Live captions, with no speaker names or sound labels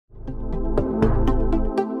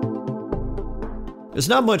There's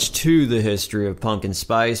not much to the history of pumpkin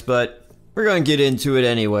spice, but we're going to get into it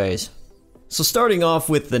anyways. So starting off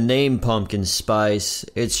with the name pumpkin spice,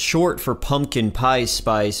 it's short for pumpkin pie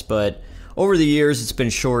spice, but over the years it's been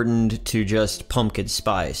shortened to just pumpkin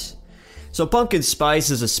spice. So pumpkin spice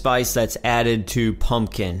is a spice that's added to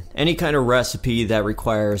pumpkin, any kind of recipe that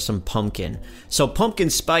requires some pumpkin. So pumpkin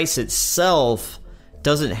spice itself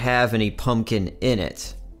doesn't have any pumpkin in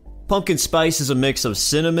it. Pumpkin spice is a mix of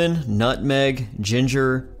cinnamon, nutmeg,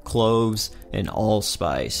 ginger, cloves, and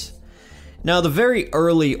allspice. Now the very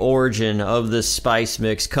early origin of this spice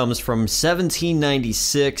mix comes from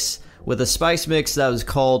 1796 with a spice mix that was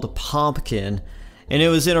called pumpkin, and it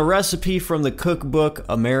was in a recipe from the cookbook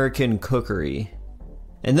American Cookery.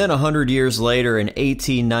 And then 100 years later in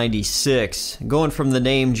 1896, going from the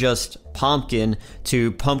name just pumpkin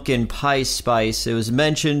to pumpkin pie spice, it was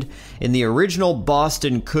mentioned in the original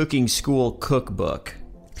Boston Cooking School cookbook.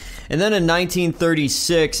 And then in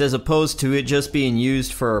 1936, as opposed to it just being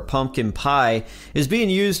used for pumpkin pie, is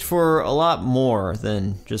being used for a lot more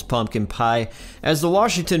than just pumpkin pie, as the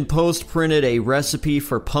Washington Post printed a recipe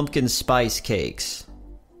for pumpkin spice cakes.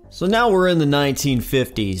 So now we're in the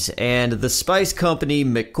 1950s, and the spice company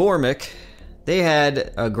McCormick, they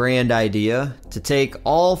had a grand idea to take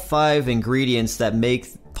all 5 ingredients that make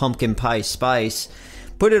pumpkin pie spice,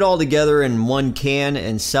 put it all together in one can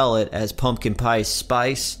and sell it as pumpkin pie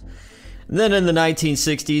spice. And then in the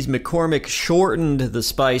 1960s, McCormick shortened the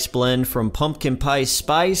spice blend from pumpkin pie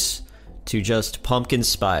spice to just pumpkin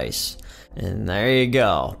spice. And there you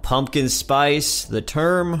go, pumpkin spice, the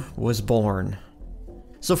term was born.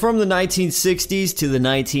 So from the 1960s to the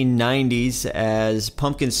 1990s, as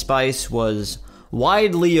pumpkin spice was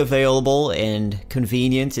widely available and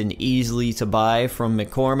convenient and easily to buy from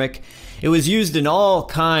McCormick, it was used in all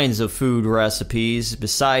kinds of food recipes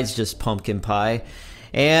besides just pumpkin pie.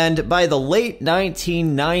 And by the late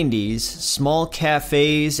 1990s, small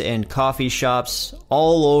cafes and coffee shops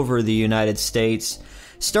all over the United States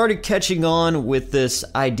started catching on with this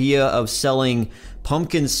idea of selling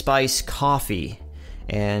pumpkin spice coffee.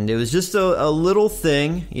 And it was just a little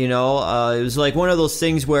thing, you know, it was like one of those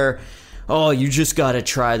things where, oh, you just gotta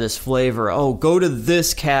try this flavor. Oh, go to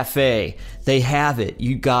this cafe. They have it.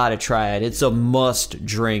 You gotta try it. It's a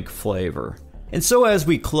must-drink flavor. And so as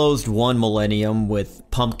we closed one millennium with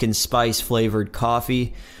pumpkin spice flavored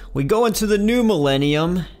coffee, we go into the new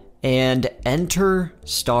millennium and enter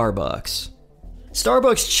Starbucks.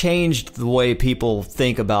 Starbucks changed the way people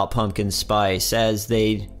think about pumpkin spice as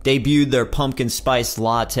they debuted their pumpkin spice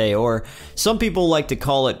latte, or some people like to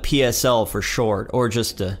call it PSL for short, or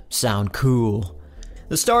just to sound cool.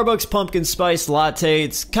 The Starbucks pumpkin spice latte,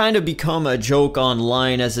 it's kind of become a joke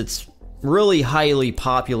online as it's really highly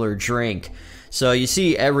popular drink. So you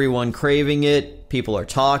see everyone craving it, people are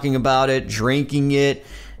talking about it, drinking it,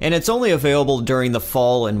 and it's only available during the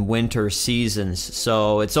fall and winter seasons.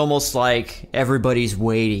 So it's almost like everybody's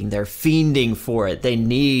waiting, they're fiending for it. They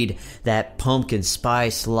need that pumpkin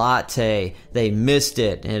spice latte. They missed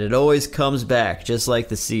it, and it always comes back, just like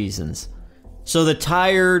the seasons. So the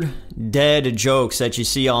tired, dead jokes that you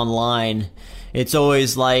see online, it's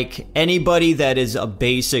always like anybody that is a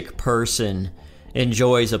basic person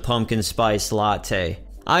enjoys a pumpkin spice latte.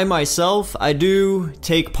 I myself, I do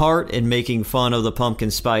take part in making fun of the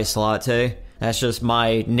pumpkin spice latte. That's just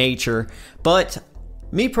my nature. But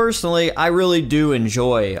me personally, I really do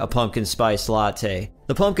enjoy a pumpkin spice latte.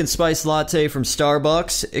 The pumpkin spice latte from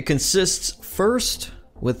Starbucks, it consists first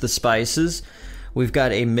with the spices. We've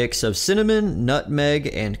got a mix of cinnamon,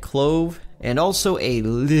 nutmeg, and clove, and also a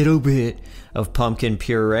little bit of pumpkin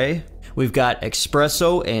puree. We've got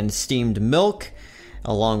espresso and steamed milk,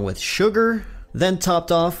 along with sugar, then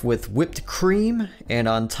topped off with whipped cream, and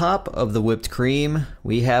on top of the whipped cream,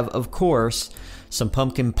 we have, of course, some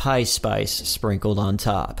pumpkin pie spice sprinkled on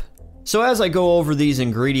top. So as I go over these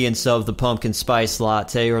ingredients of the pumpkin spice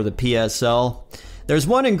latte, or the PSL, there's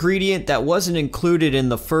one ingredient that wasn't included in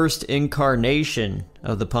the first incarnation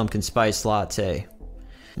of the pumpkin spice latte,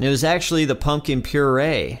 and it was actually the pumpkin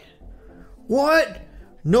puree. What?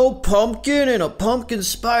 No pumpkin in a pumpkin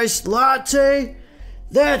spice latte?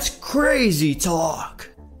 That's crazy talk.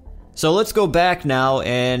 So let's go back now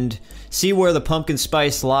and see where the pumpkin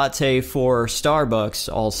spice latte for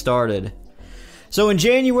Starbucks all started. So in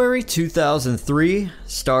January 2003,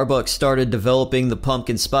 Starbucks started developing the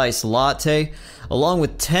pumpkin spice latte along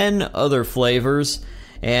with 10 other flavors,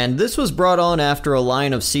 and this was brought on after a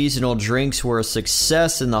line of seasonal drinks were a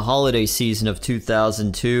success in the holiday season of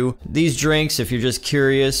 2002. These drinks, if you're just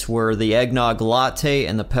curious, were the eggnog latte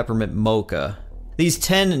and the peppermint mocha. These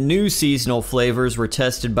 10 new seasonal flavors were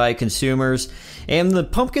tested by consumers, and the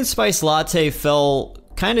pumpkin spice latte fell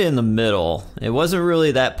kind of in the middle. It wasn't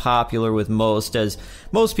really that popular with most, as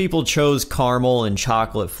most people chose caramel and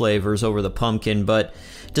chocolate flavors over the pumpkin, but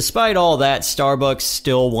despite all that, Starbucks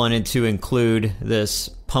still wanted to include this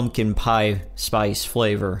pumpkin pie spice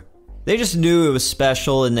flavor. They just knew it was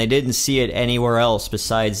special and they didn't see it anywhere else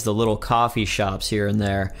besides the little coffee shops here and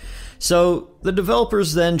there. So the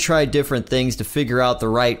developers then tried different things to figure out the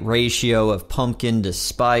right ratio of pumpkin to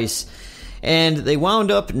spice, and they wound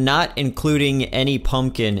up not including any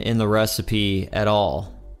pumpkin in the recipe at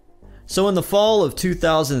all. So in the fall of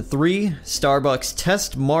 2003, Starbucks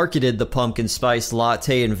test marketed the pumpkin spice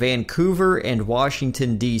latte in Vancouver and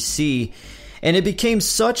Washington, D.C., and it became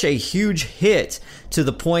such a huge hit to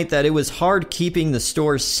the point that it was hard keeping the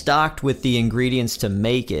stores stocked with the ingredients to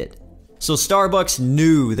make it. So Starbucks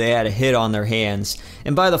knew they had a hit on their hands,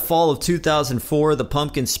 and by the fall of 2004, the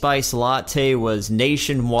pumpkin spice latte was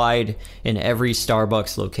nationwide in every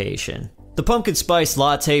Starbucks location. The pumpkin spice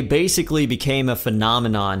latte basically became a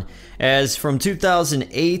phenomenon, as from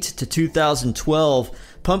 2008 to 2012,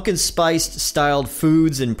 pumpkin spiced styled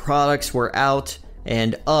foods and products were out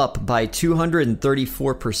and up by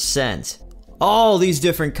 234%. All these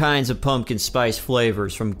different kinds of pumpkin spice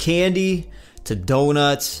flavors, from candy to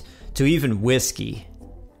donuts to even whiskey.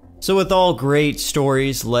 So with all great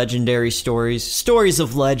stories, legendary stories, stories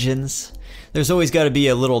of legends, there's always got to be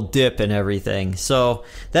a little dip in everything. So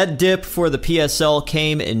that dip for the PSL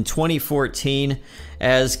came in 2014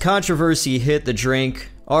 as controversy hit the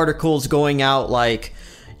drink. Articles going out like,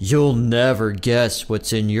 "You'll never guess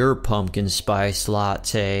what's in your pumpkin spice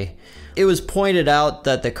latte." It was pointed out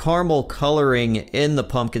that the caramel coloring in the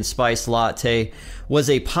pumpkin spice latte was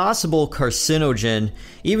a possible carcinogen,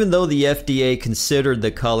 even though the FDA considered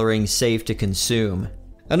the coloring safe to consume.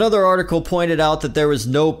 Another article pointed out that there was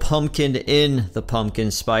no pumpkin in the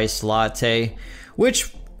pumpkin spice latte,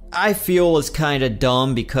 which I feel was kind of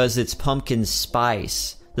dumb because it's pumpkin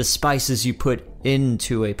spice. The spices you put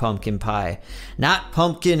into a pumpkin pie, not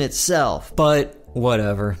pumpkin itself, but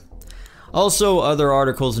whatever. Also, other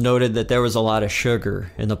articles noted that there was a lot of sugar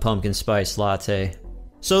in the pumpkin spice latte.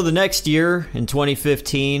 So the next year, in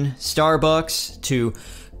 2015, Starbucks, to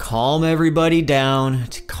calm everybody down,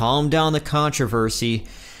 to calm down the controversy,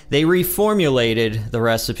 they reformulated the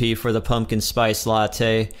recipe for the pumpkin spice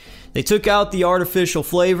latte. They took out the artificial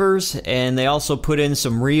flavors, and they also put in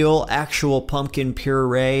some real, actual pumpkin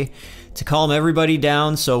puree to calm everybody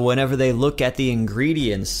down, so whenever they look at the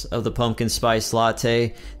ingredients of the pumpkin spice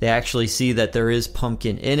latte, they actually see that there is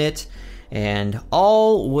pumpkin in it, and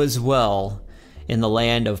all was well in the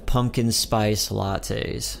land of pumpkin spice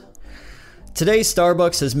lattes. Today,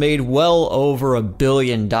 Starbucks has made well over $1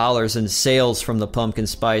 billion in sales from the pumpkin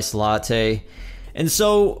spice latte, and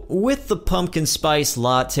so with the pumpkin spice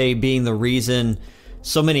latte being the reason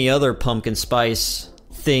so many other pumpkin spice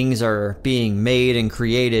things are being made and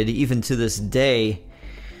created even to this day,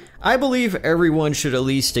 I believe everyone should at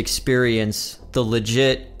least experience the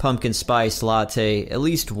legit pumpkin spice latte at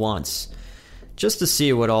least once, just to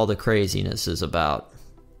see what all the craziness is about.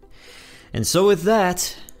 And so with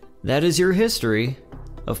that, that is your history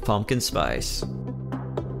of pumpkin spice.